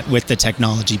align that with the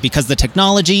technology, because the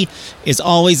technology is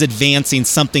always advancing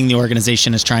something the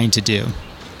organization is trying to do.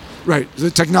 Right.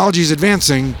 The technology is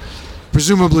advancing.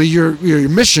 Presumably your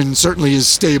mission certainly is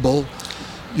stable.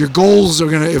 Your goals are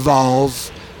going to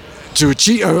evolve to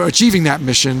achieving that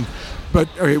mission. But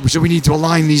so we need to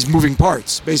align these moving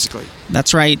parts, basically.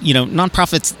 That's right.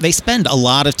 Nonprofits, they spend a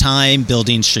lot of time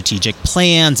building strategic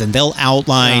plans, and they'll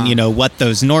outline, what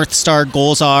those North Star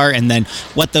goals are, and then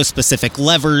what those specific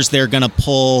levers they're going to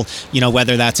pull,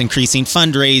 whether that's increasing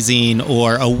fundraising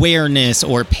or awareness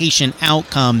or patient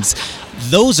outcomes.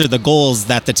 Those are the goals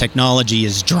that the technology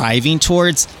is driving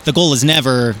towards. The goal is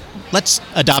never, let's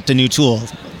adopt a new tool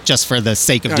just for the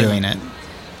sake of doing it.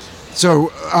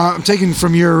 So I'm taking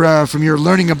from your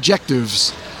learning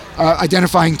objectives,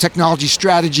 identifying technology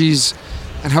strategies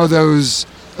and how those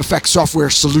affect software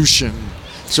solution.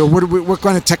 So what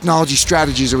kind of technology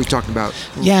strategies are we talking about?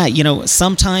 Yeah,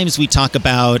 sometimes we talk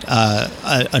about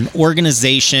an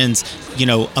organization's,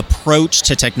 approach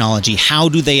to technology. How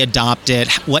do they adopt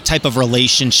it? What type of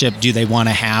relationship do they want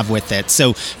to have with it?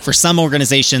 So for some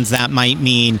organizations, that might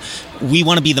mean we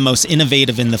want to be the most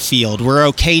innovative in the field. We're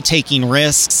okay taking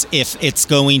risks if it's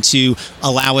going to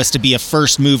allow us to be a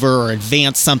first mover or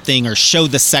advance something or show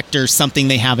the sector something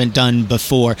they haven't done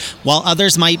before. While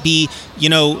others might be,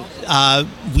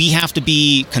 we have to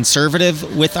be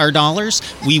conservative with our dollars.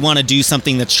 We want to do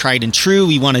something that's tried and true.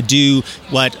 We want to do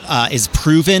what is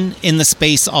proven in the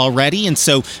space already. And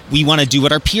so we want to do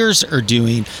what our peers are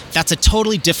doing. That's a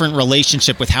totally different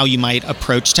relationship with how you might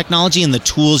approach technology and the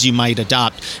tools you might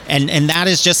adopt. And that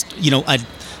is just, a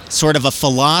sort of a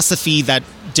philosophy that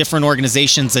different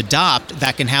organizations adopt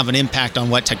that can have an impact on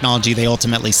what technology they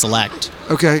ultimately select.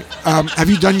 Okay. Have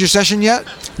you done your session yet?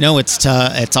 No, it's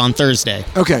on Thursday.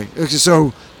 Okay.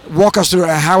 So walk us through,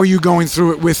 how are you going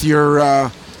through it with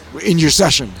in your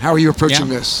session? How are you approaching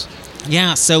this?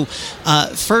 Yeah, so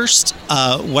first,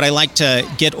 what I like to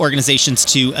get organizations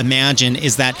to imagine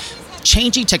is that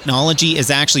changing technology is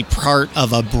actually part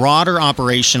of a broader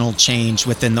operational change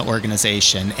within the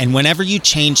organization. And whenever you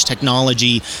change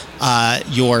technology,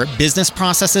 your business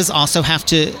processes also have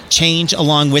to change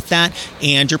along with that,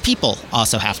 and your people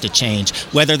also have to change.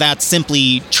 Whether that's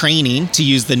simply training to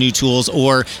use the new tools,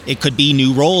 or it could be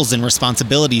new roles and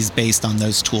responsibilities based on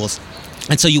those tools.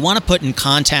 And so you want to put in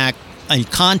context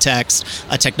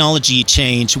a technology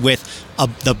change with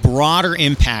the broader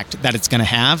impact that it's going to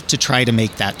have to try to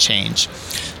make that change.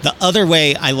 The other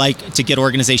way I like to get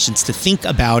organizations to think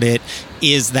about it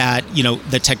is that,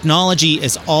 the technology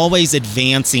is always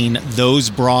advancing those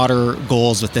broader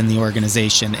goals within the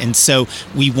organization. And so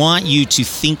we want you to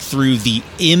think through the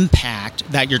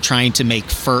impact that you're trying to make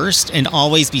first, and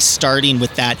always be starting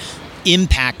with that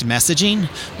impact messaging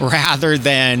rather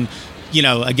than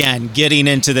again, getting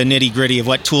into the nitty gritty of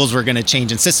what tools we're going to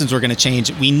change and systems we're going to change.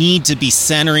 We need to be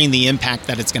centering the impact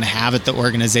that it's going to have at the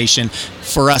organization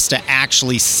for us to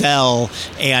actually sell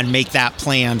and make that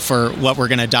plan for what we're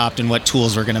going to adopt and what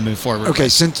tools we're going to move forward with. Okay,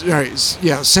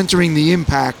 centering the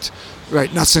impact,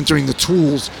 right? Not centering the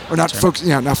tools, or not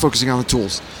not focusing on the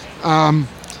tools.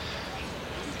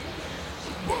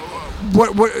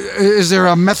 What is there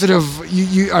a method of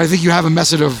you? I think you have a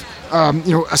method of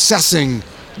assessing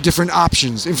different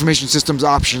options, information systems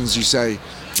options, you say.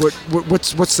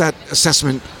 What's that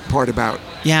assessment part about?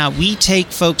 Yeah, we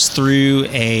take folks through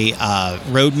a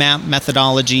roadmap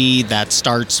methodology that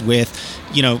starts with,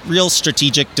 real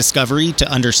strategic discovery to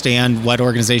understand what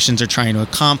organizations are trying to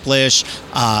accomplish,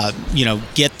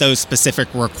 get those specific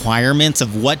requirements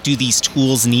of what do these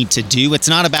tools need to do. It's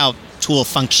not about tool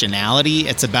functionality.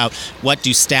 It's about what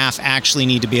do staff actually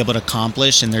need to be able to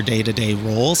accomplish in their day-to-day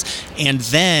roles. And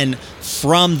then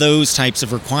from those types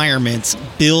of requirements,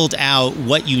 build out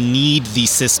what you need these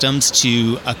systems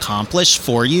to accomplish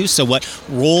for you. So what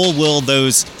role will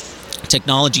those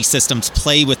technology systems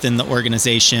play within the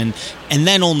organization, and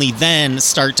then only then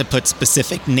start to put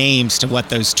specific names to what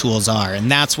those tools are.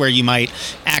 And that's where you might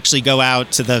actually go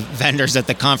out to the vendors at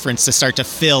the conference to start to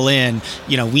fill in,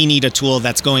 we need a tool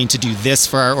that's going to do this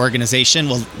for our organization.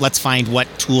 Well, let's find what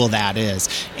tool that is.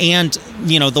 And,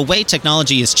 the way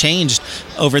technology has changed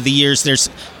over the years, there's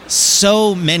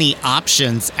so many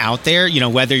options out there,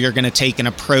 whether you're going to take an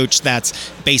approach that's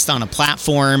based on a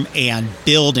platform and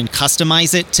build and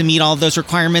customize it to meet all of those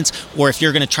requirements, or if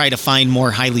you're going to try to find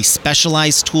more highly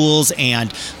specialized tools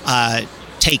and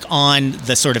take on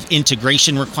the sort of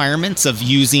integration requirements of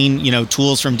using,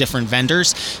 tools from different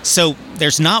vendors. So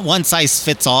there's not one size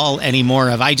fits all anymore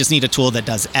of I just need a tool that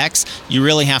does X. You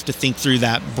really have to think through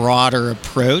that broader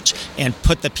approach and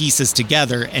put the pieces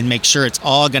together and make sure it's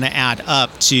all going to add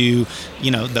up to,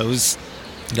 those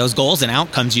goals and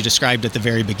outcomes you described at the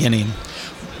very beginning.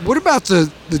 What about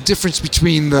the difference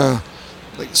between the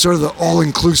sort of the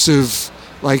all-inclusive,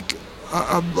 like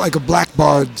a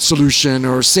Blackbaud solution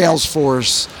or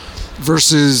Salesforce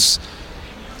versus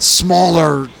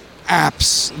smaller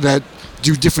apps that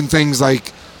do different things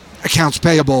like accounts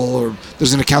payable, or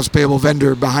there's an accounts payable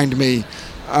vendor behind me,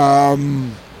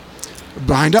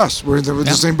 behind us. We're in the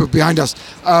same book behind us.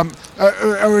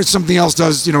 Or something else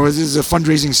does, is a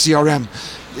fundraising CRM.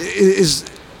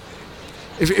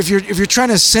 If you're trying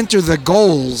to center the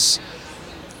goals,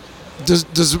 does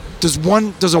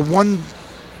a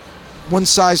one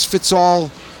size fits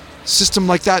all system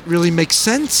like that really make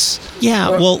sense? Yeah,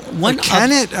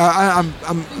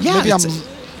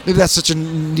 Maybe that's such a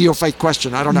neophyte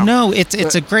question. I don't know. No,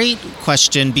 it's a great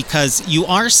question because you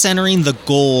are centering the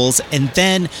goals, and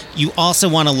then you also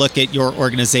want to look at your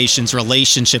organization's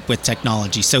relationship with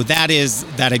technology. So that is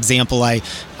that example I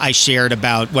shared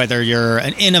about whether you're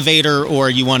an innovator or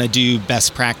you want to do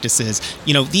best practices.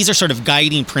 These are sort of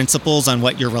guiding principles on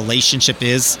what your relationship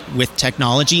is with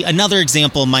technology. Another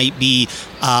example might be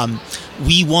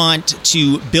we want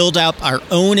to build up our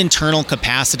own internal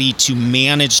capacity to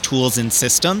manage tools and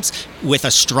systems with a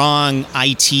strong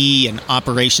IT and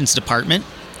operations department,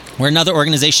 where another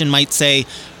organization might say,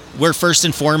 we're first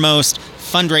and foremost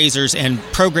fundraisers and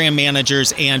program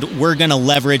managers, and we're going to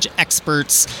leverage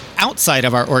experts outside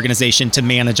of our organization to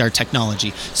manage our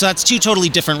technology. So that's two totally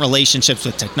different relationships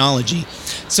with technology.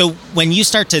 So when you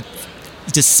start to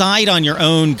decide on your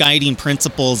own guiding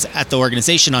principles at the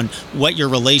organization on what your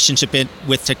relationship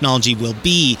with technology will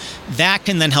be, that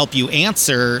can then help you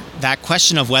answer that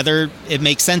question of whether it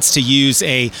makes sense to use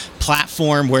a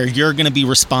platform where you're going to be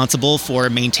responsible for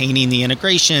maintaining the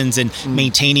integrations and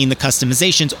maintaining the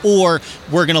customizations, or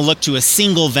we're going to look to a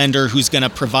single vendor who's going to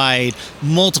provide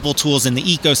multiple tools in the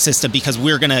ecosystem because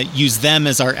we're going to use them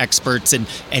as our experts and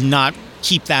not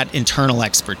keep that internal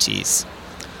expertise.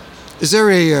 Is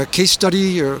there a case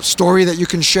study or story that you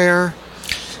can share?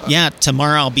 Yeah,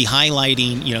 tomorrow I'll be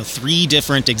highlighting, 3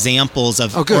 different examples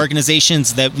of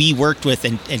organizations that we worked with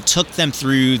and took them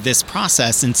through this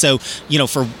process. And so,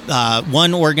 for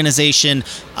one organization,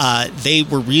 they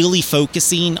were really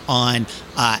focusing on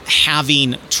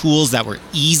having tools that were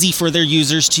easy for their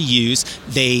users to use.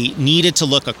 They needed to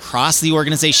look across the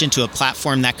organization to a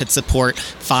platform that could support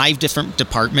 5 different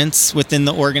departments within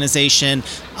the organization.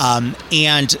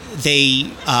 And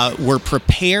they were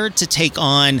prepared to take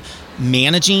on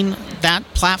managing that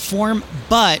platform,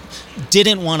 but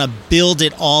didn't want to build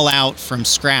it all out from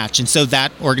scratch. And so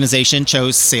that organization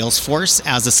chose Salesforce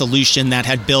as a solution that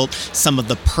had built some of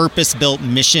the purpose-built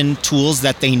mission tools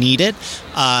that they needed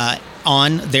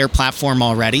on their platform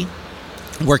already.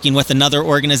 Working with another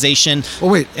organization.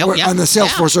 On the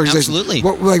Salesforce organization, absolutely.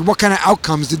 What kind of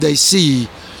outcomes did they see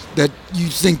that you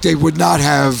think they would not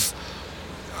have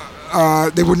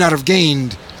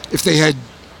gained if they had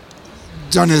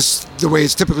done this the way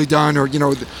it's typically done, or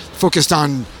focusing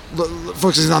on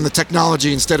the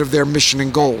technology instead of their mission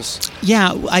and goals?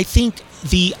 Yeah, I think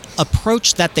the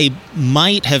approach that they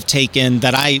might have taken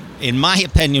that in my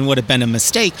opinion, would have been a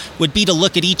mistake would be to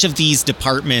look at each of these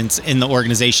departments in the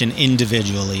organization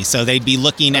individually. So they'd be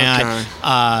looking at,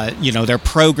 their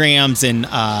programs and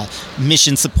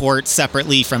mission support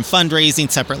separately from fundraising,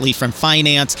 separately from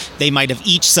finance. They might have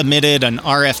each submitted an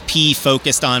RFP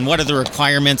focused on what are the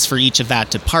requirements for each of that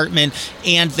department.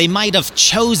 And they might have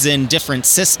chosen different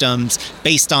systems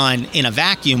based on, in a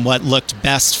vacuum, what looked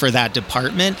best for that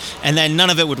department. And then none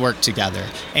of it would work together,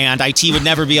 and IT would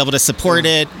never be able to support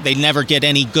it. They'd never get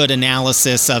any good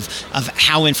analysis of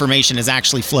how information is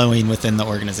actually flowing within the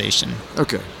organization.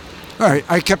 Okay. All right,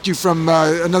 I kept you from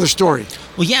another story.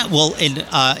 Well, yeah. Well,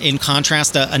 in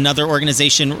contrast, another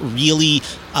organization really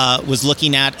was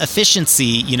looking at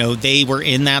efficiency. They were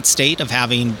in that state of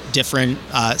having different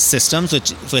systems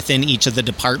within each of the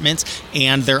departments,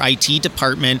 and their IT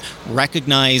department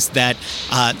recognized that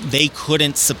they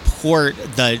couldn't support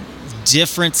the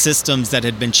different systems that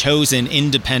had been chosen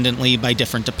independently by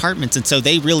different departments. And so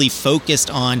they really focused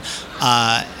on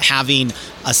having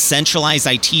a centralized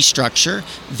IT structure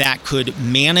that could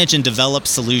manage and develop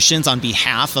solutions on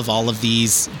behalf of all of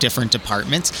these different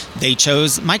departments. They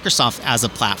chose Microsoft as a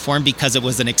platform because it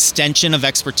was an extension of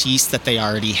expertise that they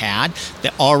already had.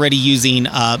 They're already using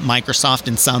Microsoft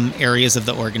in some areas of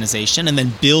the organization, and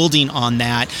then building on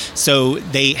that. So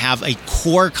they have a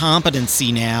core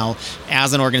competency now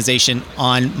as an organization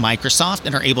on Microsoft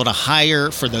and are able to hire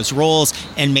for those roles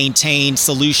and maintain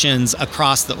solutions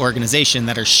across the organization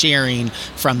that are sharing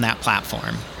from that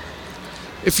platform.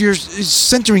 If you're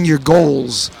centering your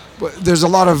goals, there's a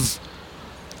lot of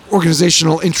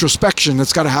organizational introspection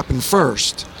that's got to happen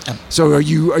first. So are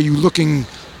you looking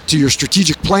to your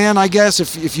strategic plan, I guess,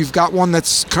 if you've got one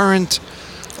that's current?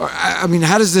 I mean,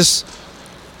 how does this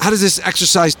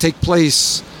exercise take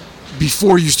place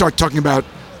before you start talking about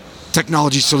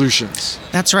technology solutions?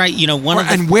 That's right.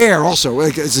 And where also?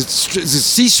 Like, is it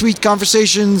C-suite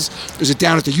conversations? Is it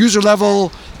down at the user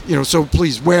level? So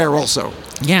please, where also?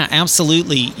 Yeah,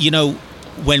 absolutely.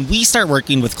 When we start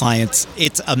working with clients,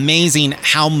 it's amazing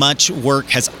how much work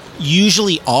has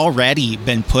usually already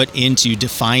been put into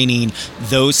defining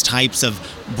those types of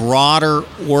broader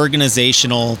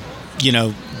organizational,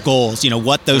 goals,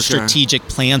 what those strategic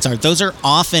plans are. Those are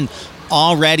often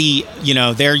already,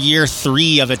 they're year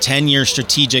 3 of a 10-year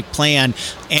strategic plan,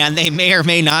 and they may or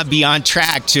may not be on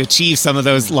track to achieve some of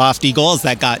those lofty goals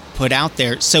that got put out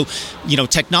there. So,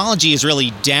 technology is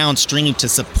really downstream to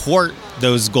support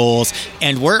those goals.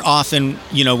 And we're often,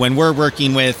 when we're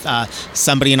working with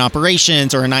somebody in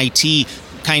operations or in IT,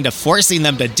 kind of forcing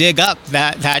them to dig up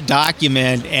that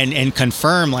document and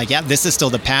confirm, like, yeah, this is still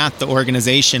the path the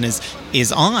organization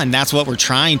is on. That's what we're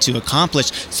trying to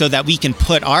accomplish, so that we can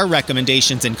put our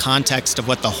recommendations in context of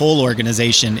what the whole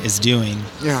organization is doing.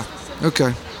 Yeah.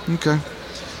 Okay.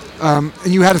 And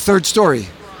you had a third story.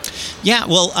 Yeah,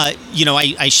 well,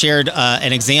 I shared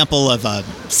an example of a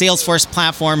Salesforce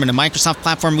platform and a Microsoft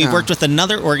platform. We worked with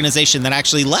another organization that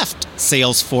actually left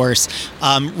Salesforce,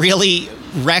 really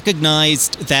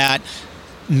recognized that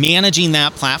managing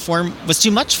that platform was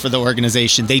too much for the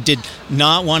organization. They did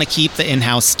not want to keep the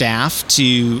in-house staff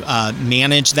to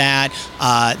manage that.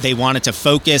 They wanted to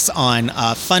focus on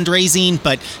fundraising,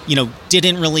 but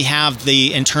didn't really have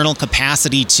the internal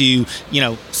capacity to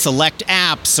select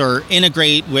apps or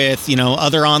integrate with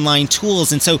other online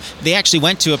tools. And so they actually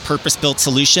went to a purpose-built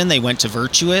solution. They went to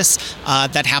Virtuous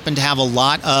that happened to have a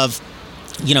lot of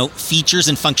features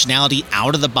and functionality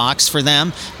out of the box for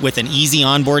them, with an easy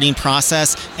onboarding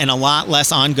process and a lot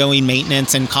less ongoing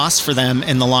maintenance and cost for them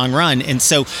in the long run. And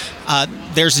so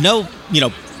there's no,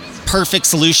 perfect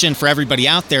solution for everybody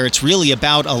out there. It's really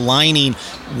about aligning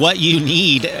what you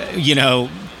need,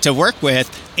 to work with,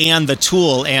 and the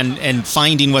tool, and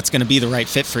finding what's going to be the right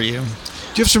fit for you. Do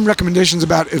you have some recommendations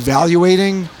about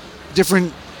evaluating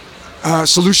different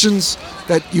solutions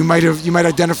that you might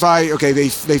identify? Okay, they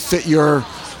fit your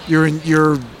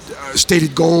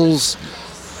stated goals.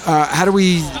 How do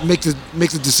we make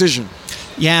the decision?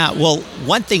 Yeah, well,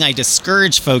 one thing I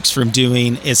discourage folks from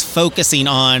doing is focusing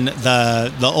on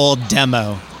the old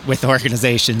demo with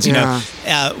organizations.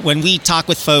 When we talk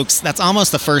with folks, that's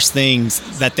almost the first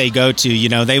things that they go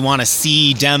to. They want to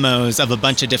see demos of a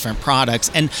bunch of different products,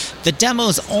 and the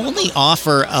demos only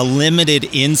offer a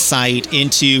limited insight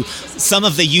into some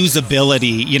of the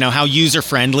usability, how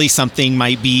user-friendly something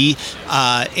might be.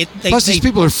 Plus, these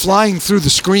people are flying through the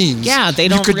screens. Yeah, they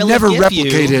don't really never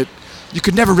replicate it. You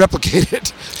could never replicate it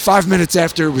 5 minutes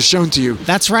after it was shown to you.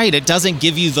 That's right. It doesn't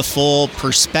give you the full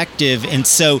perspective. And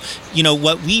so,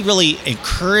 what we really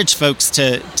encourage folks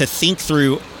to think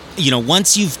through,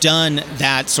 once you've done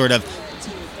that sort of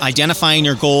identifying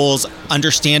your goals,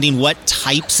 understanding what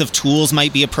types of tools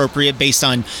might be appropriate based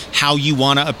on how you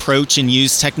want to approach and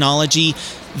use technology,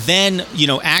 then,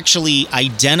 actually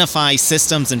identify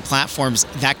systems and platforms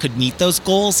that could meet those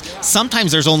goals.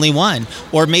 Sometimes there's only one,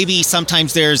 or maybe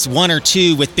sometimes there's one or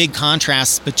two with big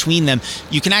contrasts between them.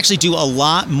 You can actually do a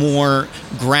lot more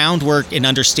groundwork in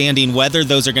understanding whether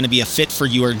those are going to be a fit for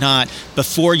you or not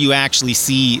before you actually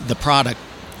see the product.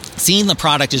 Seeing the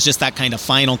product is just that kind of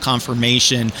final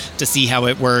confirmation to see how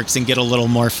it works and get a little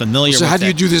more familiar with it. So how do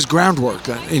you do this groundwork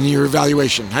in your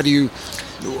evaluation? What do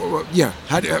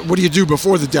you do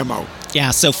before the demo?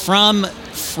 Yeah, so from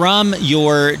from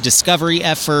your discovery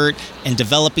effort and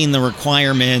developing the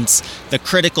requirements, the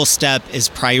critical step is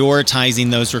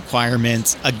prioritizing those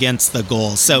requirements against the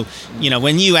goals. So,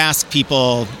 when you ask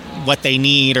people what they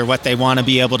need or what they want to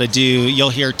be able to do, you'll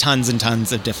hear tons and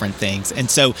tons of different things. And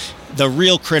so the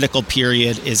real critical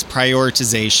period is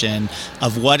prioritization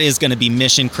of what is going to be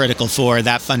mission critical for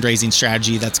that fundraising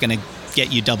strategy that's going to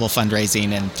get you double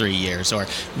fundraising in 3 years, or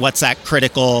what's that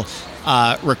critical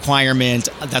requirement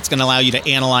that's going to allow you to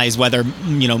analyze whether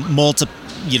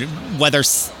whether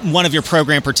one of your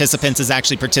program participants is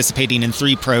actually participating in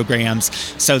 3 programs,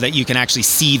 so that you can actually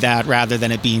see that rather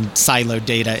than it being siloed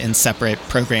data in separate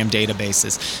program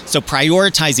databases. So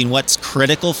prioritizing what's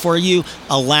critical for you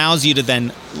allows you to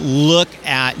then look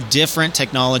at different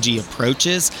technology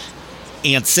approaches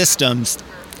and systems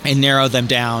and narrow them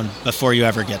down before you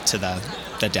ever get to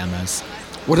the demos.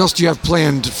 What else do you have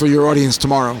planned for your audience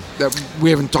tomorrow that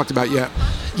we haven't talked about yet?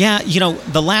 Yeah,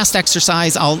 the last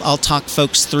exercise I'll talk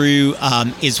folks through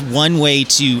is one way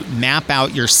to map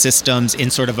out your systems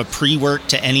in sort of a pre-work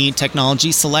to any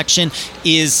technology selection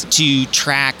is to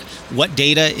track what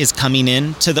data is coming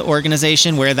in to the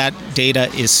organization, where that data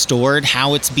is stored,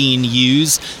 how it's being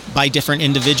used by different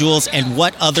individuals, and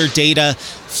what other data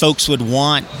folks would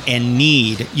want and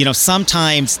need.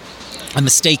 Sometimes a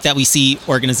mistake that we see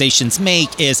organizations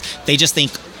make is they just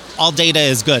think all data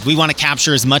is good. We want to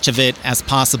capture as much of it as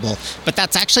possible. But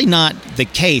that's actually not the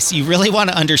case. You really want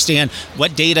to understand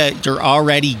what data you're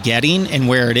already getting and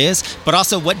where it is, but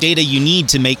also what data you need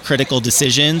to make critical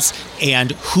decisions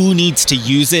and who needs to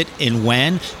use it and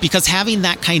when. Because having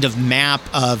that kind of map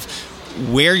of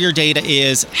where your data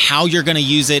is, how you're going to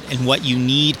use it, and what you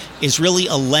need is really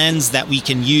a lens that we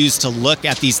can use to look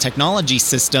at these technology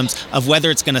systems of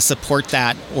whether it's going to support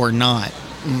that or not.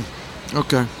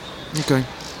 Okay.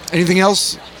 Anything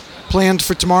else planned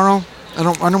for tomorrow? I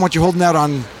don't want you holding out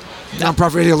on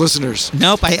nonprofit radio listeners.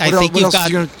 Nope. I think you've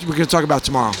got. We're going to talk about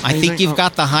tomorrow. I think you've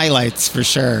got the highlights for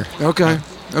sure.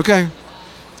 Okay.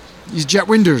 He's Jet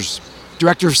Winders,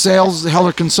 Director of Sales,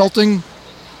 Heller Consulting,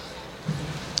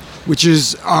 which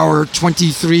is our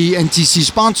 23 NTC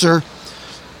sponsor,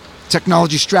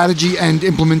 technology strategy and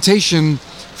implementation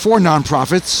for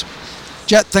nonprofits.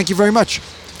 Jet, thank you very much.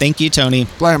 Thank you, Tony.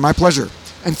 My pleasure.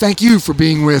 And thank you for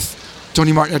being with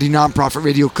Tony Martignetti Nonprofit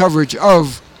Radio coverage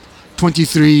of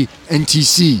 23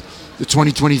 NTC, the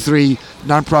 2023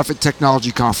 Nonprofit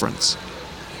Technology Conference.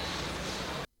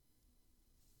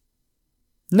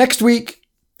 Next week,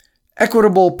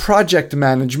 equitable project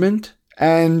management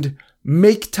and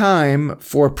make time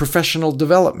for professional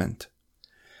development.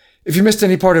 If you missed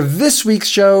any part of this week's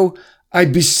show, I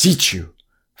beseech you,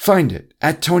 find it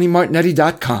at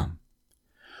tonymartignetti.com.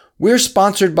 We're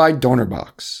sponsored by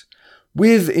DonorBox.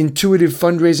 With intuitive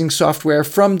fundraising software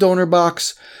from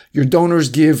DonorBox, your donors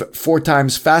give 4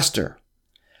 times faster.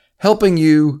 Helping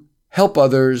you help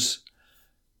others.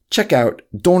 Check out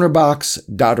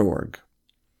donorbox.org.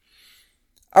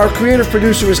 Our creative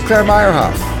producer is Claire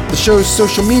Meyerhoff. The show's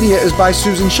social media is by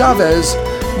Susan Chavez.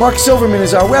 Mark Silverman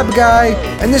is our web guy,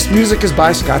 and this music is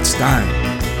by Scott Stein.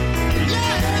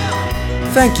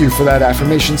 Thank you for that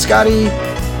affirmation, Scotty.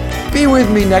 Be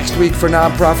with me next week for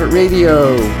Nonprofit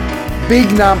Radio. Big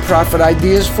nonprofit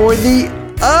ideas for the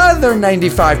other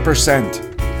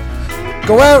 95%.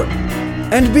 Go out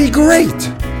and be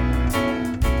great.